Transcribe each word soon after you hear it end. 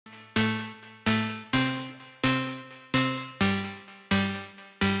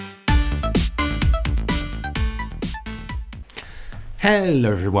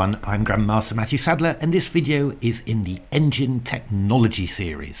Hello everyone, I'm Grandmaster Matthew Sadler and this video is in the Engine Technology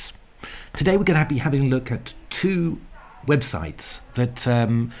series. Today we're going to be having a look at two websites that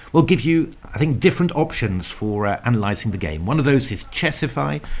will give you, I think, different options for analysing the game. One of those is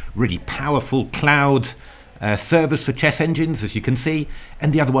Chessify, really powerful cloud service for chess engines, as you can see,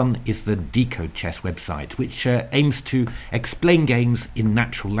 and the other one is the Decode Chess website, which aims to explain games in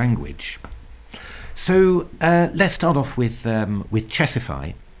natural language. So let's start off with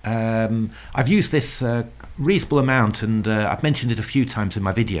Chessify. I've used this reasonable amount, and I've mentioned it a few times in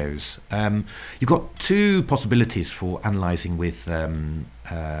my videos. You've got two possibilities for analysing with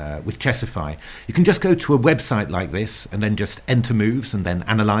Chessify. You can just go to a website like this and then just enter moves and then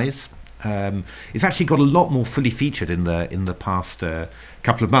analyse. It's actually got a lot more fully featured in the past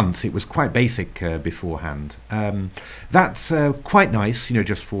couple of months. It was quite basic beforehand. That's quite nice, you know,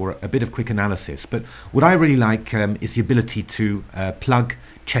 just for a bit of quick analysis. But what I really like is the ability to plug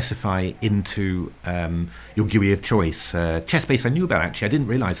Chessify into your GUI of choice. Chessbase I knew about, actually. I didn't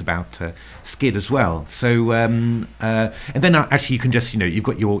realise about SCID as well. So and then actually you can just, you know, you've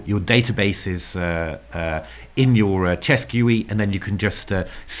got your databases in your chess GUI, and then you can just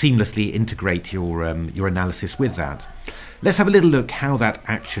seamlessly integrate your analysis with that. Let's have a little look how that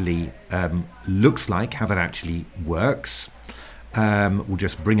actually looks like, how that actually works. We'll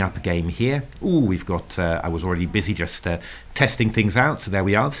just bring up a game here. Oh, we've got, I was already busy just testing things out, so there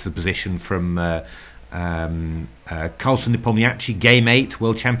we are. This is a position from Carlsen Nepomniachtchi, Game 8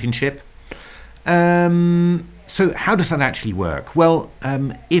 World Championship. So how does that actually work? Well,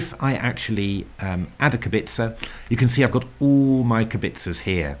 if I actually add a kibitzer, you can see I've got all my kibitzers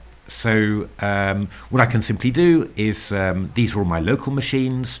here. So what I can simply do is, these are all my local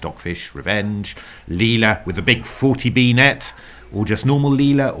machines: Stockfish, Revenge, Leela with a big 40B net, or just normal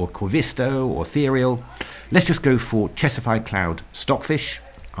Leela, or Corvisto, or Ethereal. Let's just go for Chessify Cloud Stockfish.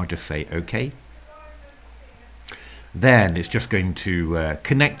 I'll just say OK. Then it's just going to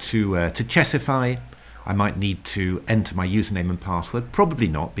connect to Chessify. I might need to enter my username and password. Probably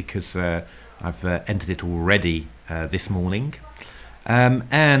not, because I've entered it already this morning.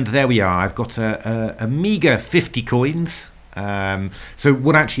 And there we are. I've got a meager 50 coins. So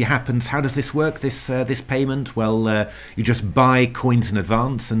what actually happens, how does this work, this payment? Well, you just buy coins in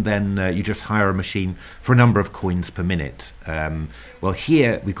advance, and then you just hire a machine for a number of coins per minute. Well,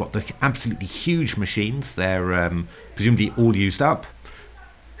 here we've got the absolutely huge machines. They're presumably all used up.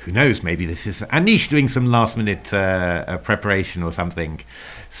 Who knows, maybe this is Anish doing some last minute preparation or something.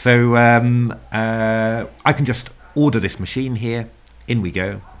 So I can just order this machine here. In we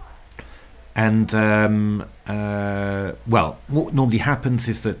go. And well, what normally happens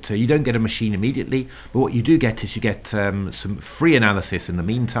is that you don't get a machine immediately, but what you do get is you get some free analysis in the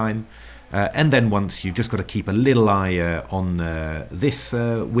meantime. And then once, you've just got to keep a little eye on this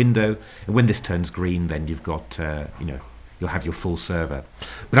window, and when this turns green, then you've got, you know, you'll have your full server.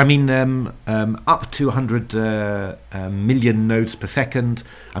 But I mean, up to 100 million nodes per second.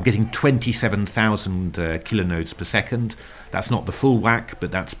 I'm getting 27,000 kilonodes per second. That's not the full whack,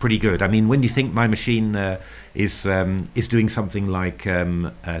 but that's pretty good. I mean, when you think my machine is doing something like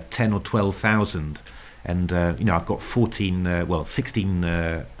 10 or 12,000, and you know, I've got 16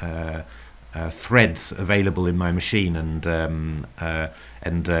 threads available in my machine, and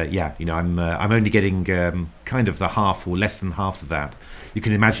yeah, you know, I'm only getting kind of the half or less than half of that. You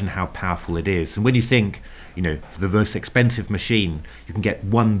can imagine how powerful it is. And when you think, you know, for the most expensive machine, you can get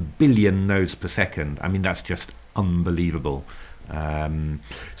 1 billion nodes per second. I mean, that's just unbelievable.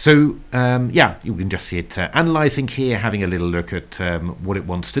 So yeah, you can just see it analysing here, having a little look at what it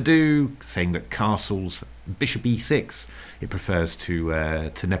wants to do, saying that castles, bishop e6, it prefers to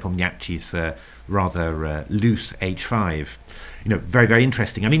Nepomniachtchi's rather loose h5. You know, very, very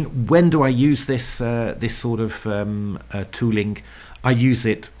interesting. I mean, when do I use this this sort of tooling? I use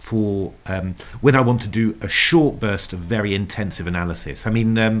it for when I want to do a short burst of very intensive analysis. I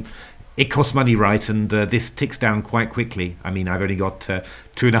mean, it costs money, right? And this ticks down quite quickly. I mean, I've only got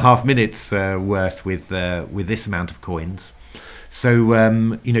 2.5 minutes worth with this amount of coins. So,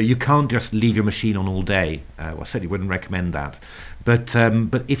 you know, you can't just leave your machine on all day. Well, I certainly wouldn't recommend that. But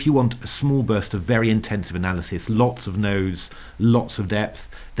if you want a small burst of very intensive analysis, lots of nodes, lots of depth,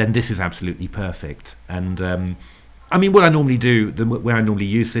 then this is absolutely perfect. And I mean, what I normally do, where I normally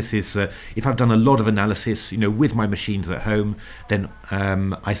use this is if I've done a lot of analysis, you know, with my machines at home, then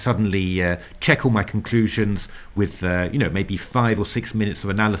I suddenly check all my conclusions with, you know, maybe 5 or 6 minutes of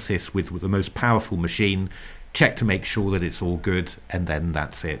analysis with the most powerful machine, check to make sure that it's all good, and then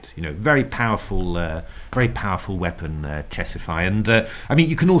that's it. You know, very powerful weapon, Chessify. And I mean,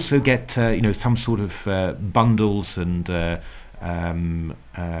 you can also get you know, some sort of bundles and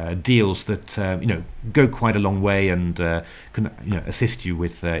deals that you know, go quite a long way and can, you know, assist you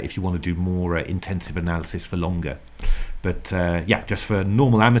with if you want to do more intensive analysis for longer. But yeah, just for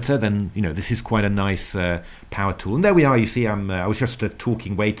normal amateur, then, you know, this is quite a nice power tool. And there we are. You see, I was just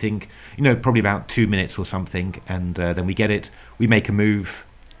talking, waiting, you know, probably about 2 minutes or something, and then we get it. We make a move,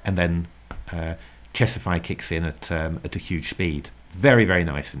 and then Chessify kicks in at a huge speed. Very, very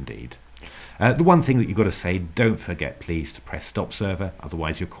nice indeed. The one thing that you've got to say, don't forget, please, to press stop server,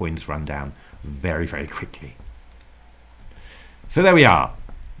 otherwise your coins run down very, very quickly. So there we are.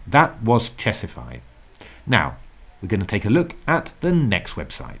 That was Chessify. Now, we're going to take a look at the next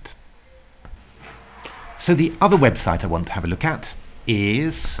website. So the other website I want to have a look at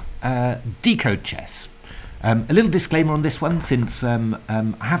is Decode Chess. A little disclaimer on this one, since I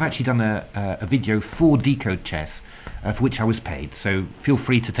have actually done a video for Decode Chess, for which I was paid, so feel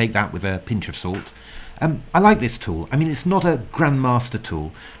free to take that with a pinch of salt. I like this tool. I mean, it's not a grandmaster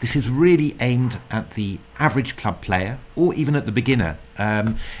tool. This is really aimed at the average club player, or even at the beginner.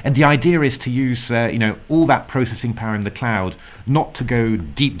 And the idea is to use, you know, all that processing power in the cloud, not to go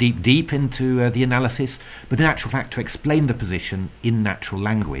deep, deep, deep into the analysis, but in actual fact to explain the position in natural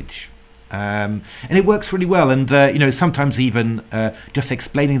language. And it works really well, and you know, sometimes even just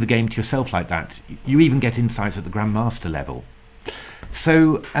explaining the game to yourself like that, you even get insights at the grandmaster level.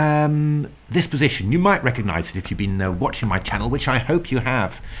 So this position, you might recognize it if you've been watching my channel, which I hope you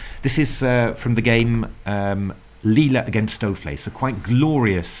have. This is from the game Leela against Stowflace, a quite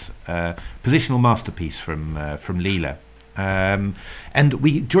glorious positional masterpiece from Leela. And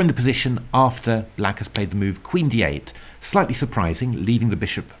we join the position after black has played the move Queen d8, slightly surprising, leaving the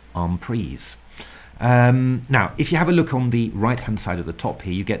bishop en prise. Now, if you have a look on the right hand side at the top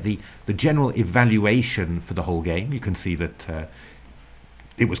here, you get the general evaluation for the whole game. You can see that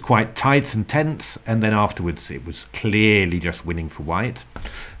it was quite tight and tense, and then afterwards it was clearly just winning for white.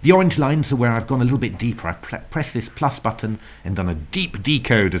 The orange lines are where I've gone a little bit deeper. I've pressed this plus button and done a deep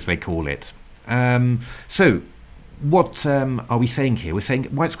decode, as they call it. So what are we saying here? We're saying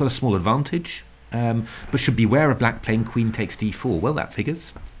white's got a small advantage, but should beware of black playing queen takes d4. Well, that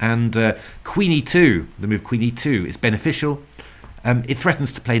figures. And queen e2, the move queen e2, is beneficial. It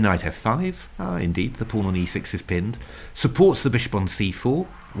threatens to play knight f5. Ah, indeed, the pawn on e6 is pinned. Supports the bishop on c4.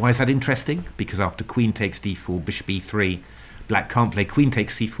 Why is that interesting? Because after queen takes d4, bishop e3, black can't play queen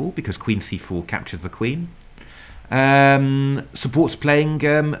takes c4 because queen c4 captures the queen. Supports playing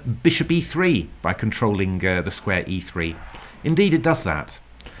bishop e3 by controlling the square e3. Indeed, it does that.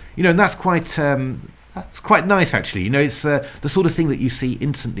 You know, and that's quite nice, actually. You know, it's the sort of thing that you see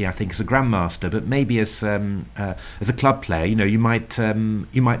instantly, I think, as a grandmaster, but maybe as a club player, you know, you might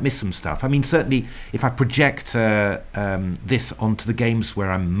miss some stuff. I mean, certainly, if I project this onto the games where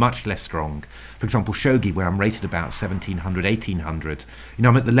I'm much less strong, for example, shogi, where I'm rated about 1700, 1800, you know,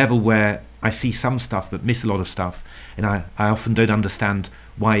 I'm at the level where I see some stuff but miss a lot of stuff, and I often don't understand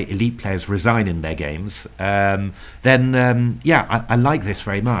why elite players resign in their games. Then yeah, I like this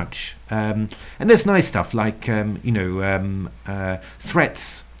very much. And there's nice stuff like you know,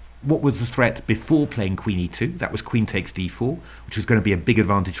 threats. What was the threat before playing queen e2? That was queen takes d4, which was going to be a big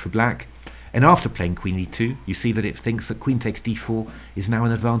advantage for black. And after playing queen e2, you see that it thinks that queen takes d4 is now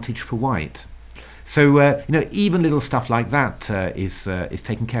an advantage for white. So you know, even little stuff like that is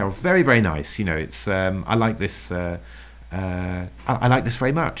taken care of. Very, very nice. You know, it's I like this. I like this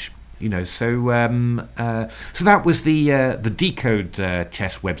very much. You know, so so that was the Decode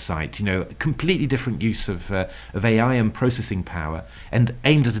Chess website. You know, completely different use of AI and processing power, and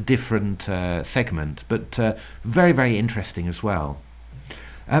aimed at a different segment, but very, very interesting as well.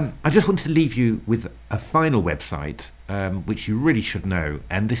 I just wanted to leave you with a final website, which you really should know,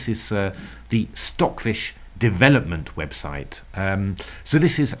 and this is the Stockfish development website. So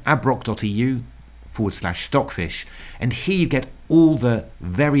this is abrock.eu/Stockfish, and here you get all the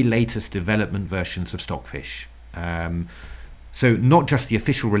very latest development versions of Stockfish. So not just the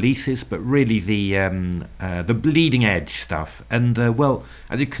official releases, but really the bleeding edge stuff. And well,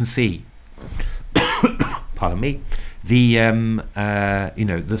 as you can see, pardon me, the you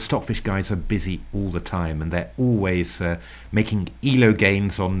know, the Stockfish guys are busy all the time, and they're always making ELO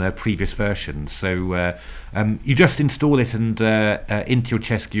gains on previous versions. So you just install it and into your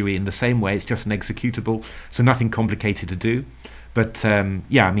chess GUI in the same way. It's just an executable, so nothing complicated to do. But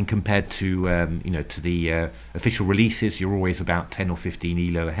yeah, I mean, compared to you know, to the official releases, you're always about 10 or 15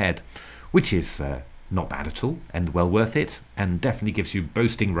 ELO ahead, which is not bad at all, and well worth it, and definitely gives you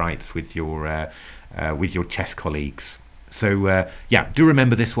boasting rights with your chess colleagues. So yeah, do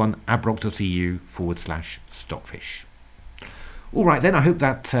remember this one, abrock.eu/Stockfish. All right then, I hope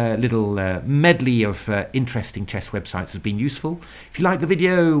that little medley of interesting chess websites has been useful. If you like the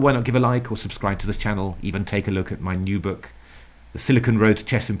video, why not give a like or subscribe to this channel, even take a look at my new book, The Silicon Road to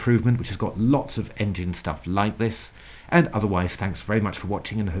Chess Improvement, which has got lots of engine stuff like this. And otherwise, thanks very much for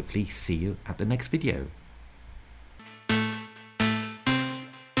watching, and hopefully see you at the next video.